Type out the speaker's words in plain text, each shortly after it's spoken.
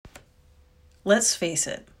Let's face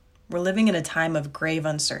it, we're living in a time of grave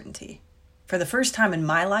uncertainty. For the first time in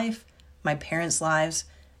my life, my parents' lives,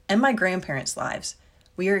 and my grandparents' lives,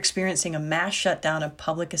 we are experiencing a mass shutdown of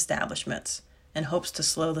public establishments in hopes to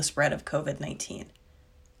slow the spread of COVID-19.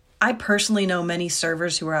 I personally know many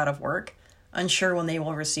servers who are out of work, unsure when they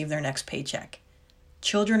will receive their next paycheck.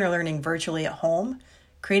 Children are learning virtually at home,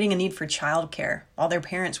 creating a need for childcare while their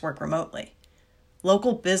parents work remotely.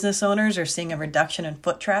 Local business owners are seeing a reduction in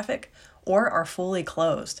foot traffic or are fully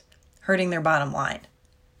closed, hurting their bottom line.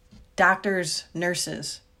 Doctors,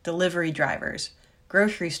 nurses, delivery drivers,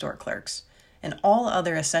 grocery store clerks, and all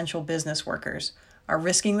other essential business workers are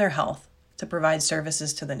risking their health to provide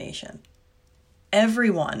services to the nation.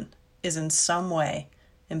 Everyone is in some way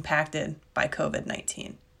impacted by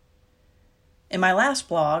COVID-19. In my last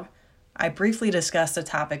blog, I briefly discussed the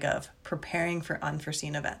topic of preparing for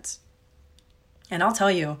unforeseen events. And I'll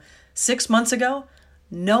tell you, 6 months ago,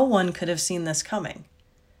 no one could have seen this coming.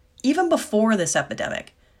 Even before this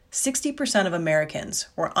epidemic, 60% of Americans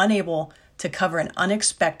were unable to cover an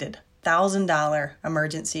unexpected $1,000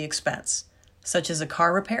 emergency expense, such as a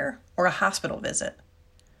car repair or a hospital visit.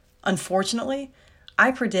 Unfortunately,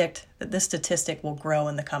 I predict that this statistic will grow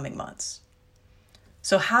in the coming months.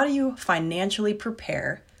 So how do you financially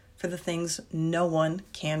prepare for the things no one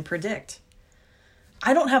can predict?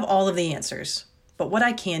 I don't have all of the answers, but what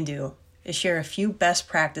I can do is share a few best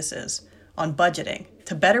practices on budgeting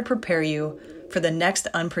to better prepare you for the next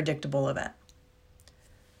unpredictable event.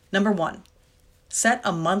 Number 1, set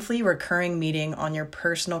a monthly recurring meeting on your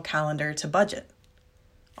personal calendar to budget.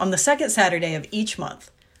 On the second Saturday of each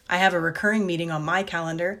month, I have a recurring meeting on my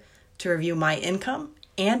calendar to review my income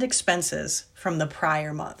and expenses from the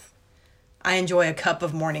prior month. I enjoy a cup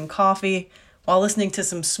of morning coffee while listening to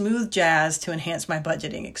some smooth jazz to enhance my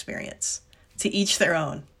budgeting experience. To each their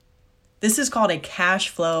own. This is called a cash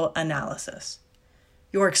flow analysis.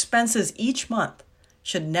 Your expenses each month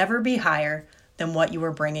should never be higher than what you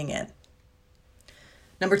are bringing in.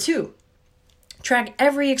 Number 2, track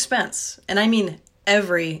every expense, and I mean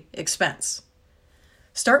every expense.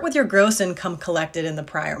 Start with your gross income collected in the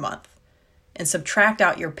prior month and subtract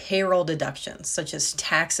out your payroll deductions such as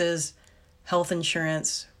taxes, health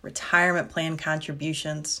insurance, retirement plan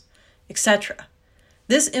contributions, etc.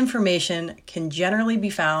 This information can generally be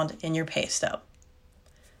found in your pay stub.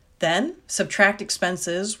 Then, subtract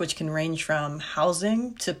expenses, which can range from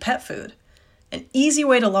housing to pet food. An easy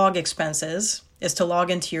way to log expenses is to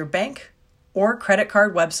log into your bank or credit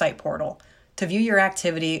card website portal to view your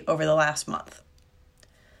activity over the last month.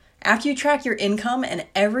 After you track your income and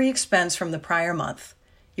every expense from the prior month,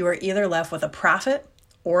 you are either left with a profit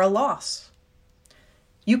or a loss.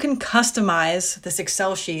 You can customize this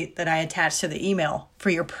Excel sheet that I attached to the email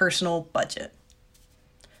for your personal budget.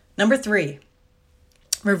 Number 3,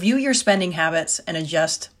 review your spending habits and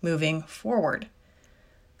adjust moving forward.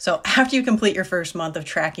 So after you complete your first month of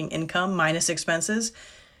tracking income minus expenses,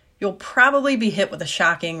 you'll probably be hit with a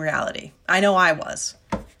shocking reality. I know I was.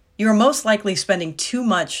 You are most likely spending too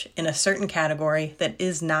much in a certain category that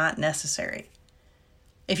is not necessary.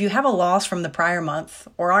 If you have a loss from the prior month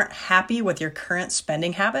or aren't happy with your current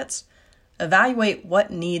spending habits, evaluate what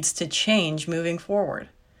needs to change moving forward.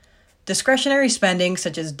 Discretionary spending,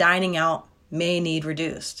 such as dining out, may need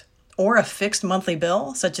reduced, or a fixed monthly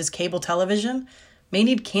bill, such as cable television, may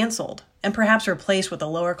need canceled and perhaps replaced with a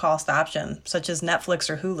lower cost option, such as Netflix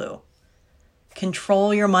or Hulu.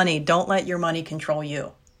 Control your money. Don't let your money control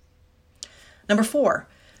you. Number 4,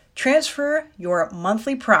 transfer your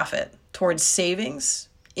monthly profit towards savings,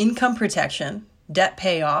 income protection, debt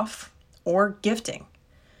payoff, or gifting.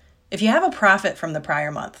 If you have a profit from the prior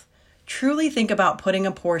month, truly think about putting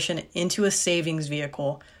a portion into a savings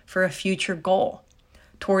vehicle for a future goal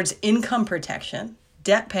towards income protection,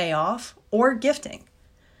 debt payoff, or gifting.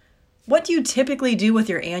 What do you typically do with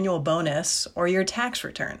your annual bonus or your tax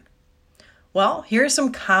return? Well, here are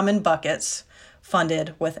some common buckets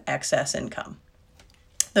funded with excess income.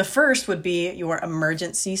 The first would be your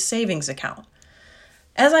emergency savings account.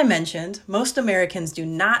 As I mentioned, most Americans do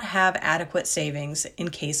not have adequate savings in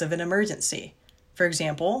case of an emergency. For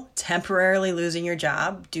example, temporarily losing your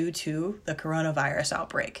job due to the coronavirus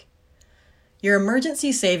outbreak. Your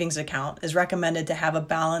emergency savings account is recommended to have a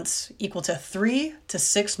balance equal to 3 to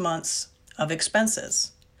 6 months of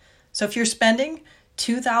expenses. So if you're spending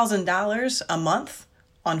 $2,000 a month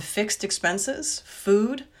on fixed expenses,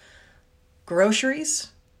 food,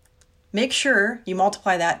 groceries, make sure you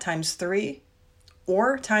multiply that times 3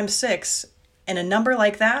 or times 6, and a number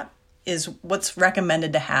like that is what's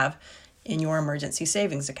recommended to have in your emergency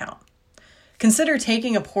savings account. Consider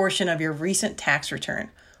taking a portion of your recent tax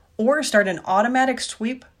return or start an automatic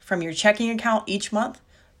sweep from your checking account each month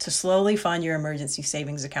to slowly fund your emergency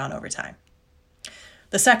savings account over time.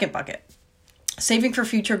 The second bucket, saving for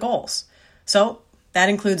future goals. So that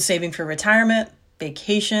includes saving for retirement,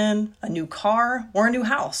 vacation, a new car, or a new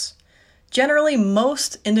house. Generally,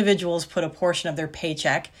 most individuals put a portion of their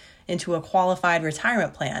paycheck into a qualified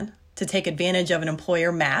retirement plan to take advantage of an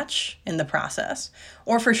employer match in the process.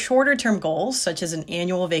 Or for shorter term goals, such as an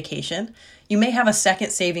annual vacation, you may have a second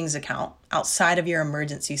savings account outside of your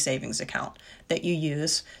emergency savings account that you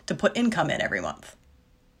use to put income in every month.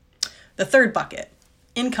 The third bucket,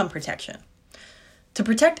 income protection. To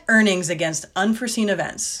protect earnings against unforeseen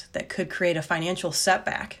events that could create a financial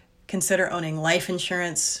setback, consider owning life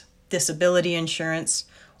insurance, disability insurance,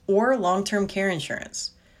 or long-term care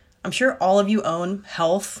insurance. I'm sure all of you own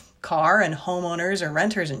health, car, and homeowners or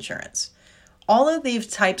renters insurance. All of these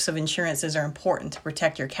types of insurances are important to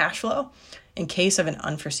protect your cash flow in case of an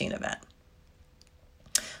unforeseen event.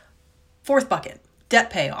 Fourth bucket,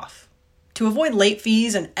 debt payoff. To avoid late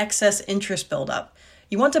fees and excess interest buildup,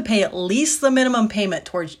 you want to pay at least the minimum payment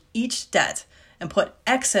towards each debt and put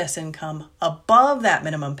excess income above that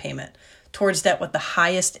minimum payment towards debt with the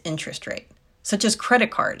highest interest rate, such as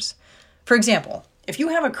credit cards. For example, if you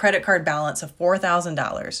have a credit card balance of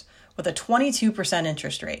 $4,000 with a 22%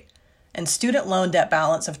 interest rate and student loan debt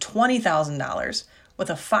balance of $20,000 with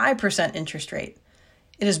a 5% interest rate,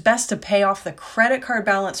 it is best to pay off the credit card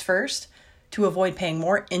balance first to avoid paying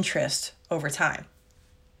more interest over time.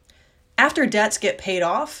 After debts get paid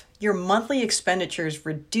off, your monthly expenditures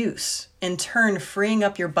reduce, in turn freeing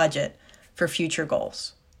up your budget for future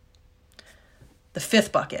goals. The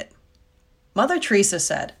fifth bucket. Mother Teresa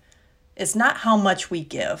said, "It's not how much we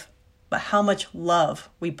give, but how much love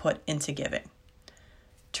we put into giving."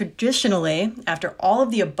 Traditionally, after all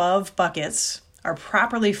of the above buckets are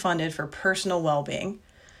properly funded for personal well-being,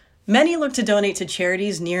 many look to donate to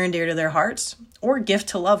charities near and dear to their hearts or gift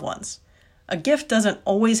to loved ones. A gift doesn't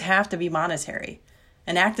always have to be monetary.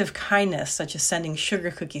 An act of kindness, such as sending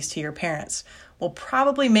sugar cookies to your parents, will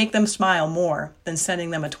probably make them smile more than sending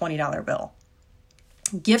them a $20 bill.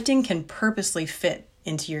 Gifting can purposely fit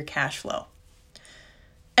into your cash flow.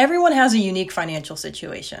 Everyone has a unique financial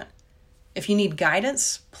situation. If you need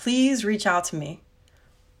guidance, please reach out to me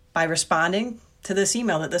by responding to this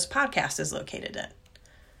email that this podcast is located in.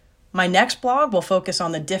 My next blog will focus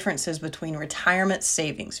on the differences between retirement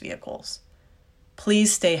savings vehicles.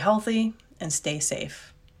 Please stay healthy and stay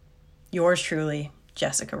safe. Yours truly,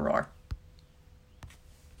 Jessica Rohr.